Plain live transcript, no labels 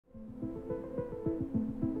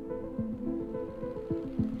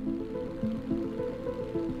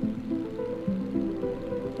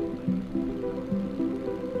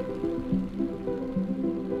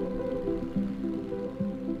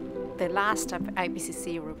last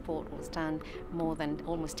IPCC report was done more than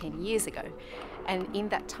almost 10 years ago. And in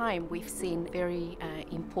that time, we've seen very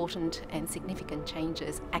important and significant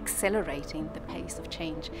changes accelerating the pace of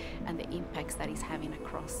change and the impacts that is having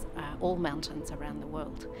across all mountains around the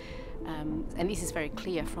world. And this is very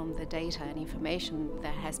clear from the data and information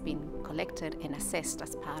that has been collected and assessed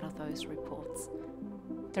as part of those reports.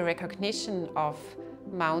 The recognition of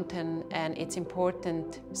mountain and its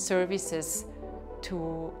important services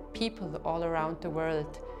to people all around the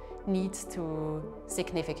world needs to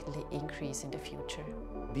significantly increase in the future.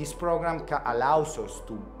 This program allows us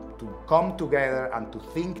to come together and to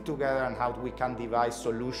think together on how we can devise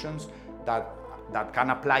solutions that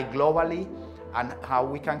can apply globally and how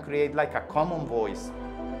we can create like a common voice.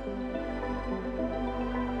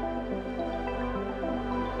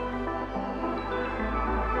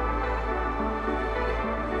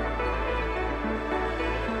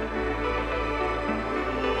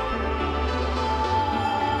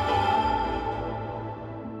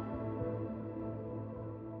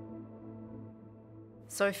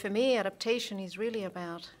 So for me, adaptation is really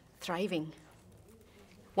about thriving,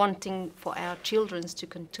 wanting for our children to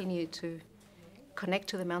continue to connect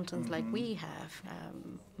to the mountains like we have.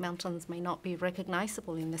 Mountains may not be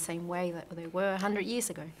recognizable in the same way that they were 100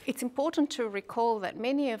 years ago. It's important to recall that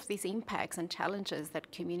many of these impacts and challenges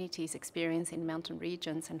that communities experience in mountain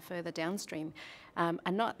regions and further downstream are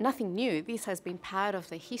nothing new. This has been part of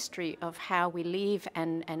the history of how we live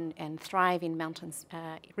and thrive in mountains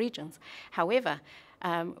regions. However,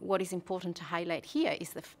 what is important to highlight here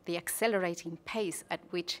is the accelerating pace at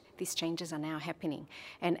which these changes are now happening,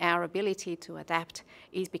 and our ability to adapt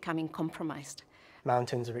is becoming compromised.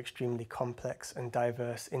 Mountains are extremely complex and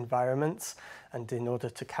diverse environments, and in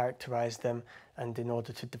order to characterize them and in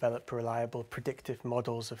order to develop reliable predictive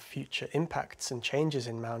models of future impacts and changes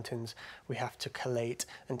in mountains, we have to collate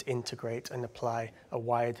and integrate and apply a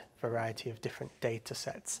wide variety of different data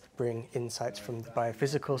sets, bring insights from the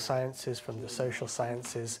biophysical sciences, from the social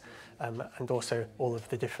sciences, and also all of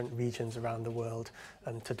the different regions around the world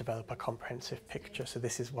to develop a comprehensive picture. So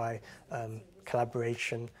this is why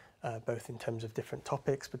collaboration both in terms of different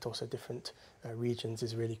topics but also different regions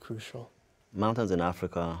is really crucial. Mountains in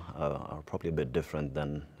Africa are probably a bit different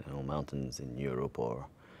than mountains in Europe or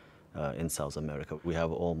in South America. We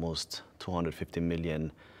have almost 250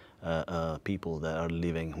 million people that are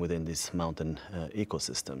living within these mountain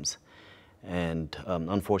ecosystems. And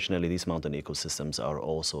unfortunately, these mountain ecosystems are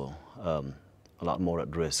also a lot more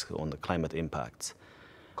at risk on the climate impacts.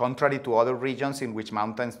 Contrary to other regions in which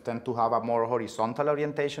mountains tend to have a more horizontal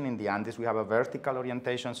orientation, in the Andes we have a vertical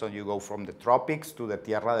orientation, so you go from the tropics to the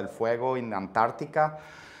Tierra del Fuego in Antarctica.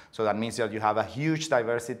 So that means that you have a huge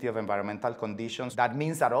diversity of environmental conditions. That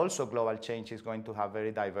means that also global change is going to have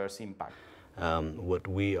very diverse impact. What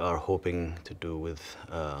we are hoping to do with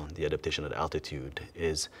the adaptation at altitude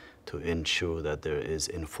is to ensure that there is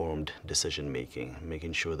informed decision-making,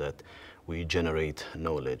 making sure that we generate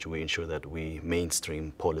knowledge, we ensure that we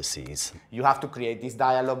mainstream policies. You have to create this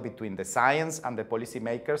dialogue between the science and the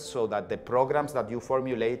policymakers so that the programs that you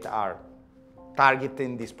formulate are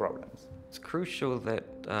targeting these problems. It's crucial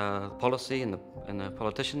that policy and the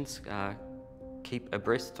politicians keep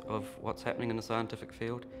abreast of what's happening in the scientific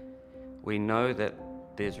field. We know that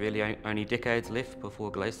there's really only decades left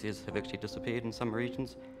before glaciers have actually disappeared in some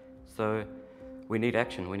regions. So we need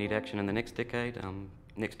action. We need action in the next decade,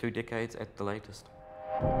 next 2 decades at the latest.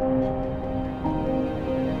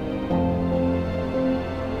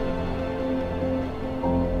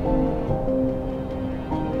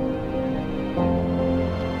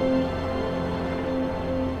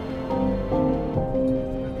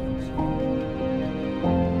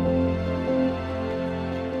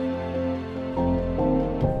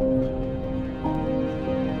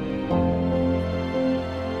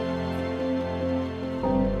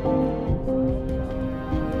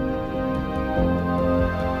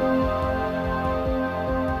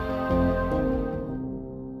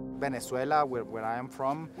 Venezuela, where I am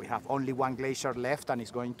from, we have only one glacier left and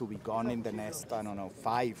it's going to be gone in the next, I don't know,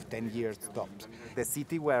 5-10 years tops. The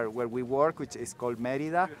city where we work, which is called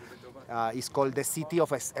Mérida, is called the city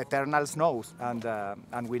of eternal snows.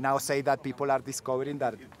 And we now say that people are discovering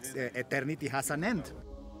that eternity has an end.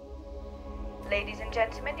 Ladies and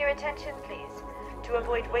gentlemen, your attention please. To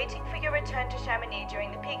avoid waiting for your return to Chamonix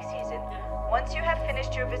during the peak season, once you have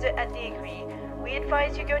finished your visit at the Aiguille, we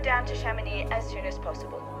advise you go down to Chamonix as soon as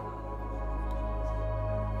possible.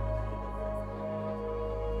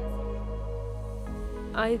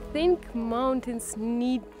 I think mountains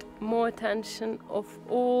need more attention of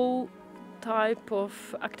all type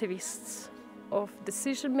of activists, of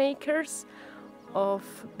decision makers, of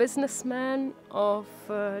businessmen, of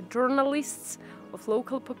journalists, of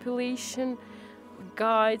local population,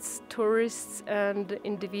 guides, tourists and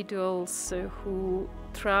individuals who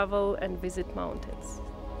travel and visit mountains.